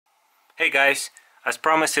Hey guys, as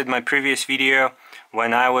promised in my previous video,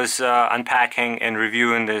 when I was unpacking and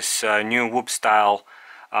reviewing this new Whoop style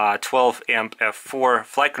 12 amp F4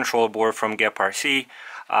 flight controller board from GepRC,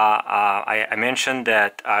 I mentioned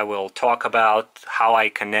that I will talk about how I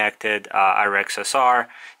connected R-XSR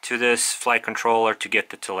to this flight controller to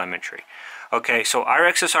get the telemetry. Okay, so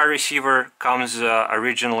R-XSR receiver comes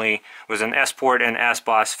originally with an S.Port and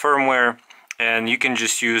S-Bus firmware, and you can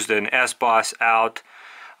just use an S-Bus out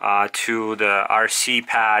to the RC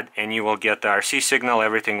pad and you will get the RC signal,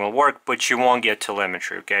 everything will work, but you won't get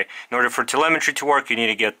telemetry. Okay, in order for telemetry to work, you need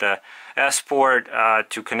to get the S.Port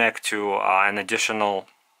to connect to an additional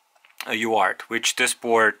UART, which this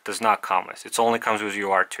board does not come with. It only comes with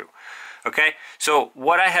UART 2. Okay, so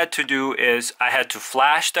what I had to do is I had to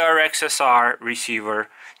flash the R-XSR receiver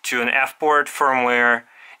to an F.Port firmware,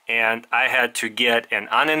 and I had to get an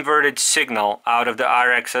uninverted signal out of the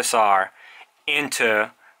R-XSR into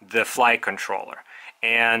the flight controller.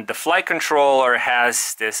 And the flight controller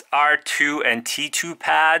has this R2 and T2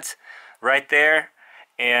 pads right there,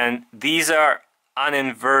 and these are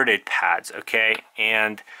uninverted pads. Okay,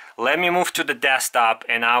 and let me move to the desktop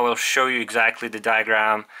and I will show you exactly the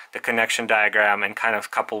diagram, the connection diagram, and kind of a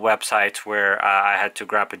couple websites where I had to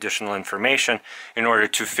grab additional information in order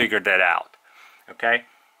to figure that out. Okay,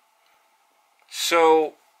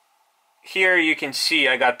 so here you can see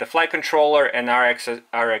I got the flight controller and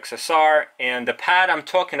R-XSR, and the pad I'm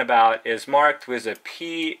talking about is marked with a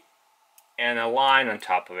P and a line on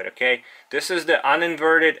top of it. Okay, this is the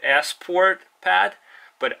uninverted S.Port pad,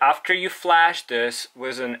 but after you flash this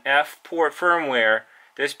with an F.Port firmware,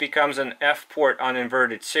 this becomes an F.Port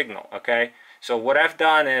uninverted signal. Okay, so what I've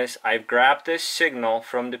done is I've grabbed this signal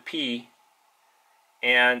from the P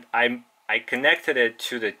and I connected it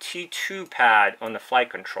to the T2 pad on the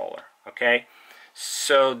flight controller. Okay,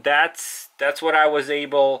 so that's what I was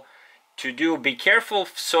able to do. Be careful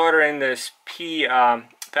soldering this P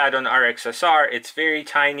pad on R-XSR. It's very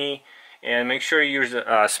tiny, and make sure you use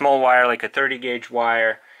a small wire, like a 30 gauge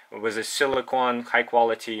wire with a silicone high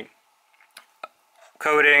quality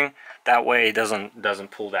coating. That way it doesn't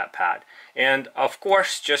pull that pad. And of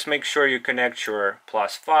course, just make sure you connect your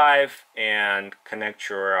 +5 and connect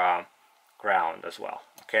your ground as well.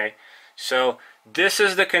 Okay, so this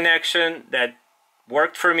is the connection that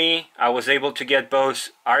worked for me. I was able to get both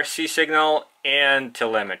RC signal and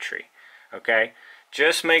telemetry. Okay,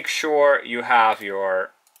 just make sure you have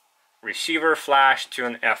your receiver flashed to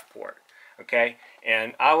an F.Port. Okay,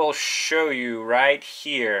 and I will show you right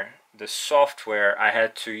here the software I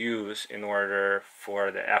had to use in order for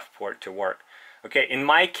the F.Port to work. Okay, in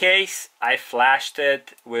my case, I flashed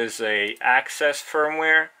it with a Access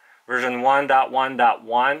firmware version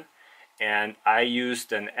 1.1.1, and I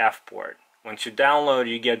used an F.Port. Once you download,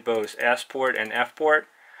 you get both S.Port and F.Port.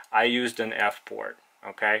 I used an F.Port.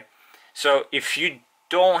 Okay, so if you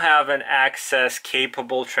don't have an Access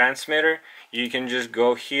capable transmitter, you can just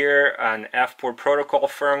go here on F.Port protocol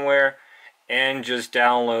firmware and just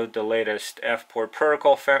download the latest F.Port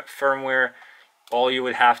protocol firmware. All you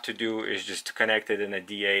would have to do is just to connect it in a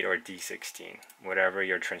D8 or D16, whatever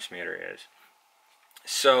your transmitter is.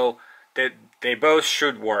 So they both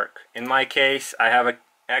should work. In my case, I have an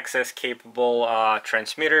Access capable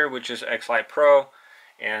transmitter, which is XLite Pro,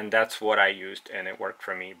 and that's what I used, and it worked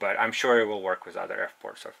for me. But I'm sure it will work with other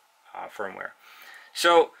F.Ports of firmware.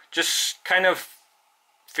 So just kind of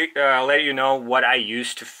let you know what I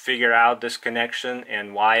used to figure out this connection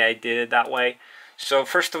and why I did it that way. So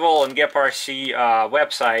first of all, on GepRC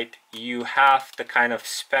website, you have the kind of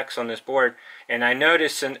specs on this board, and I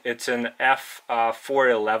noticed it's an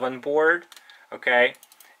F411 board. Okay,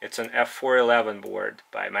 it's an F411 board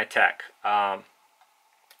by Matech.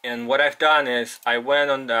 And what I've done is I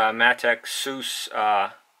went on the Matech SUS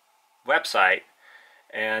website,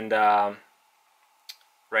 and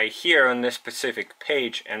right here on this specific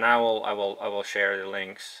page, and I will share the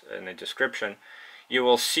links in the description. You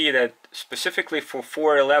will see that specifically for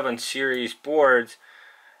 411 series boards,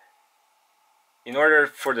 in order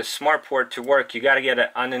for the S.Port to work, you got to get an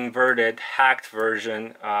uninverted hacked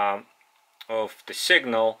version of the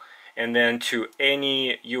signal, and then to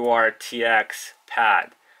any UART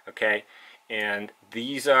pad. Okay, and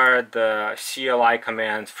these are the CLI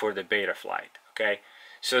commands for the betaflight. Okay,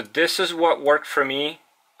 so this is what worked for me,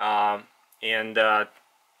 and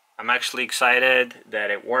I'm actually excited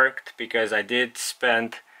that it worked, because I did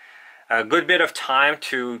spend a good bit of time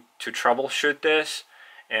to troubleshoot this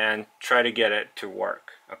and try to get it to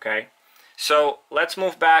work. Okay, so let's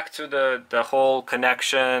move back to the whole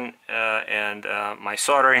connection and my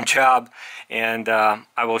soldering job, and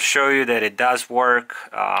I will show you that it does work.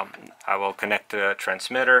 I will connect the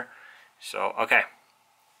transmitter So okay,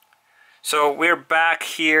 so we're back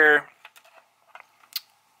here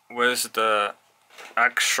with the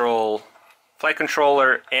actual flight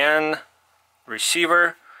controller and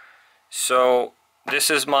receiver. So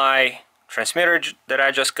this is my transmitter that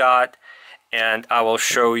I just got, and I will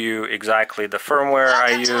show you exactly the firmware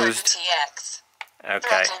I used.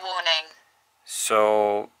 Okay,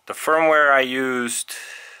 so the firmware I used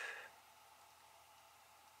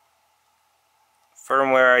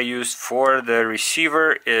for the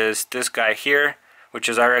receiver is this guy here, which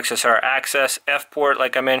is R-XSR Access F.Port,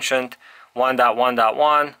 like I mentioned,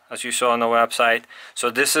 1.1.1, as you saw on the website. So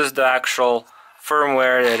this is the actual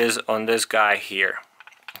firmware that is on this guy here.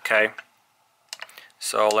 Okay,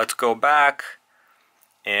 so let's go back,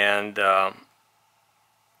 and I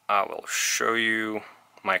will show you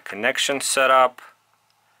my connection setup.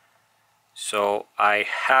 So I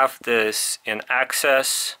have this in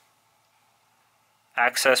access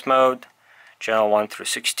mode, channel 1 through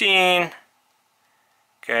 16.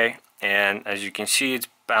 Okay, and as you can see, it's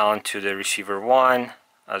bound to the receiver 1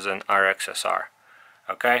 as an R-XSR.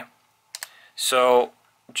 Okay, so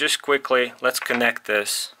just quickly, let's connect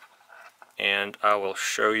this, and I will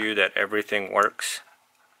show you that everything works.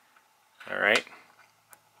 Alright,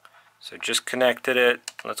 so just connected it.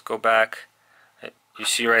 Let's go back. You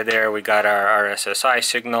see right there we got our RSSI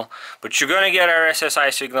signal, but you're going to get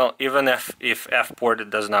RSSI signal even if F.Port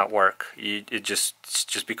does not work. It's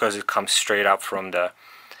just because it comes straight up from the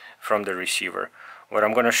receiver. What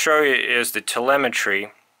I'm going to show you is the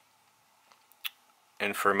telemetry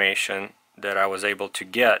information that I was able to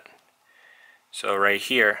get. So right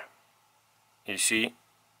here, you see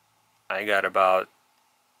I got about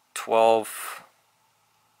 12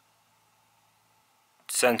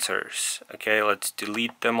 sensors. Okay, let's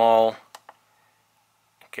delete them all.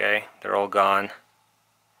 Okay, they're all gone.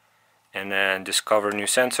 And then discover new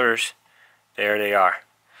sensors. There they are.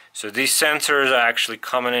 So these sensors are actually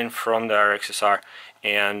coming in from the R-XSR,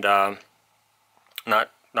 and not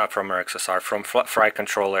from R-XSR, from flight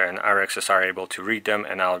controller, and R-XSR are able to read them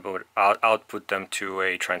and output them to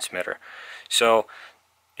a transmitter. So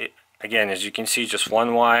again, as you can see, just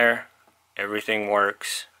one wire, everything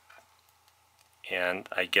works, and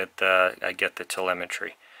I get the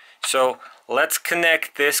telemetry. So let's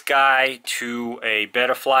connect this guy to a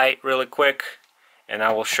betaflight really quick, and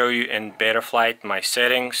I will show you in betaflight my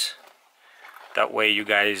settings. That way you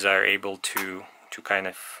guys are able to kind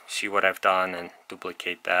of see what I've done and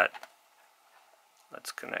duplicate that.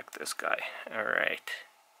 Let's connect this guy. Alright.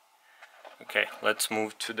 Okay, let's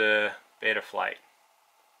move to the betaflight.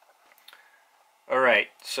 Alright,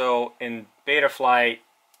 so in betaflight,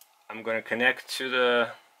 I'm going to connect to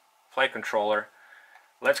the flight controller.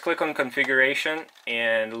 Let's click on configuration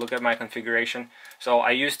and look at my configuration. So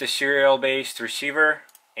I use the serial based receiver,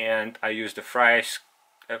 and I use the FrSky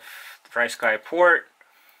port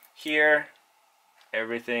here.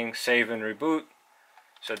 Everything save and reboot.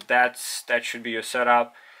 So that should be your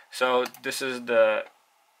setup. So this is the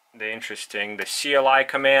Cli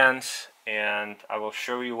commands, and I will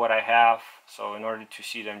show you what I have. So in order to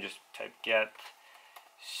see them, just type get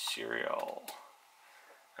serial.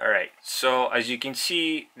 Alright, so as you can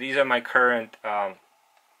see, these are my current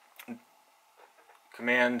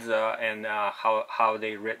commands and how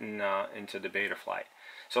they written into the betaflight.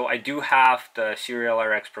 So I do have the serial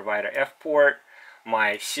RX provider F.Port,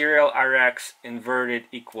 my serial RX inverted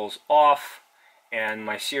equals off, and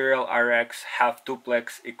my serial RX half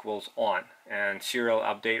duplex equals on, and serial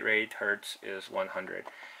update rate hertz is 100.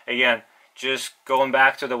 Again, just going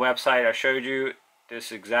back to the website I showed you,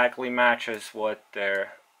 this exactly matches what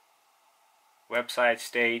their website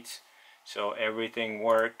states. So everything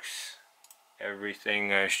works,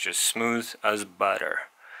 everything is just smooth as butter.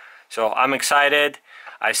 So I'm excited.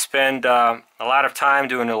 I spent a lot of time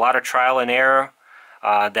doing a lot of trial and error.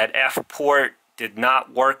 That F.Port did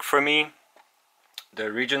not work for me. The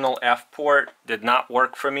original F.Port did not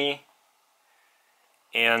work for me,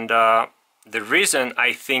 and the reason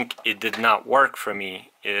I think it did not work for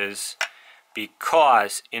me is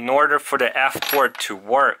because in order for the F.Port to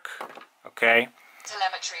work, okay?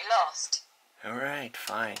 Telemetry lost. Alright,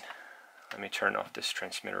 fine. Let me turn off this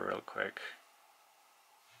transmitter real quick.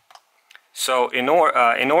 So in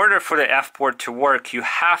order for the F.Port to work, you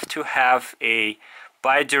have to have a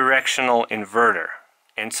bidirectional inverter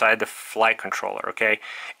inside the flight controller, okay?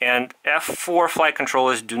 And F4 flight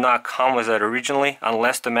controllers do not come with that originally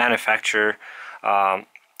unless the manufacturer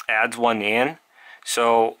adds one in.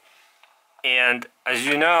 So, and as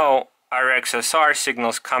you know, our XSR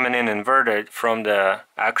signals coming in inverted from the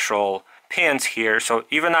actual pins here. So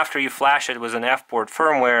even after you flash it with an F.Port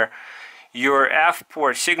firmware, your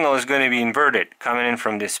F.Port signal is going to be inverted coming in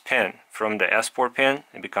from this pin, from the S.Port pin.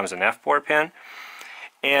 It becomes an F.Port pin.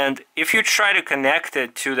 And if you try to connect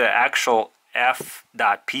it to the actual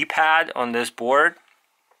F.P pad on this board,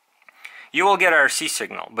 you will get RC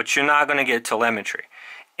signal, but you're not going to get telemetry.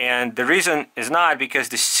 And the reason is not because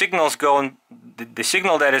the signal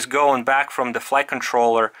that is going back from the flight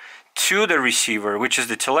controller to the receiver, which is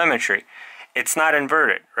the telemetry, it's not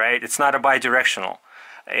inverted, right? It's not a bidirectional.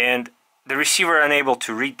 And the receiver is unable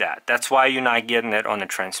to read that. That's why you're not getting it on the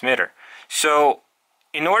transmitter. So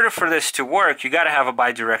in order for this to work, you got to have a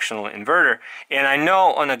bidirectional inverter. And I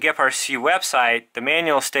know on the GepRC website, the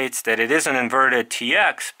manual states that it is an inverted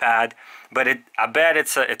TX pad, but I bet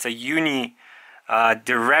it's a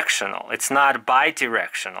directional. It's not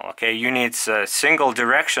bidirectional. Okay, you need a single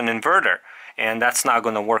direction inverter, and that's not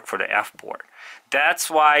going to work for the F.Port. That's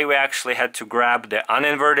why we actually had to grab the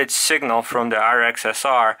uninverted signal from the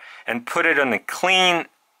R-XSR and put it on a clean,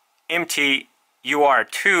 empty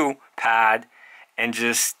UART pad and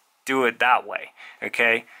just do it that way.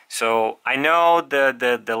 Okay, so I know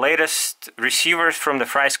the latest receivers from the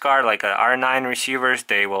FrSky, like R9 receivers,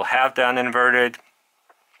 they will have the uninverted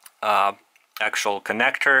actual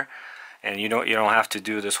connector, and you don't have to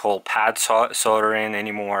do this whole pad soldering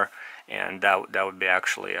anymore, and that would be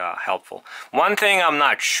actually helpful. One thing I'm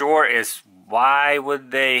not sure is why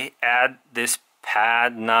would they add this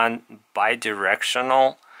pad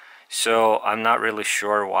non-bidirectional. So I'm not really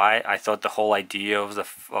sure why. I thought the whole idea of the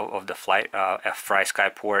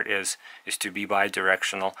FrSky port is to be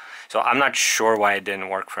bidirectional. So I'm not sure why it didn't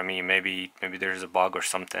work for me. Maybe there's a bug or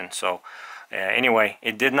something. So anyway,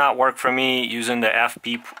 it did not work for me using the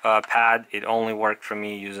FP pad. It only worked for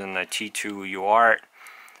me using the T2 UART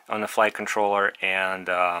on the flight controller and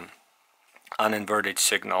uninverted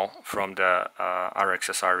signal from the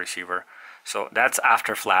R-XSR receiver. So that's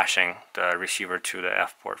after flashing the receiver to the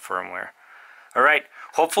F.Port firmware. Alright,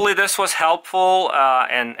 hopefully this was helpful,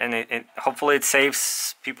 and hopefully it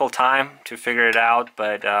saves people time to figure it out,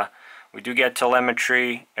 but we do get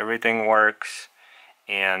telemetry, everything works,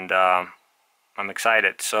 and I'm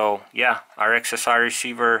excited. So yeah, our XSR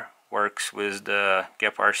receiver works with the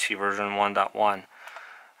GepRC version 1.1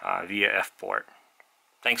 via F.Port.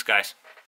 Thanks guys.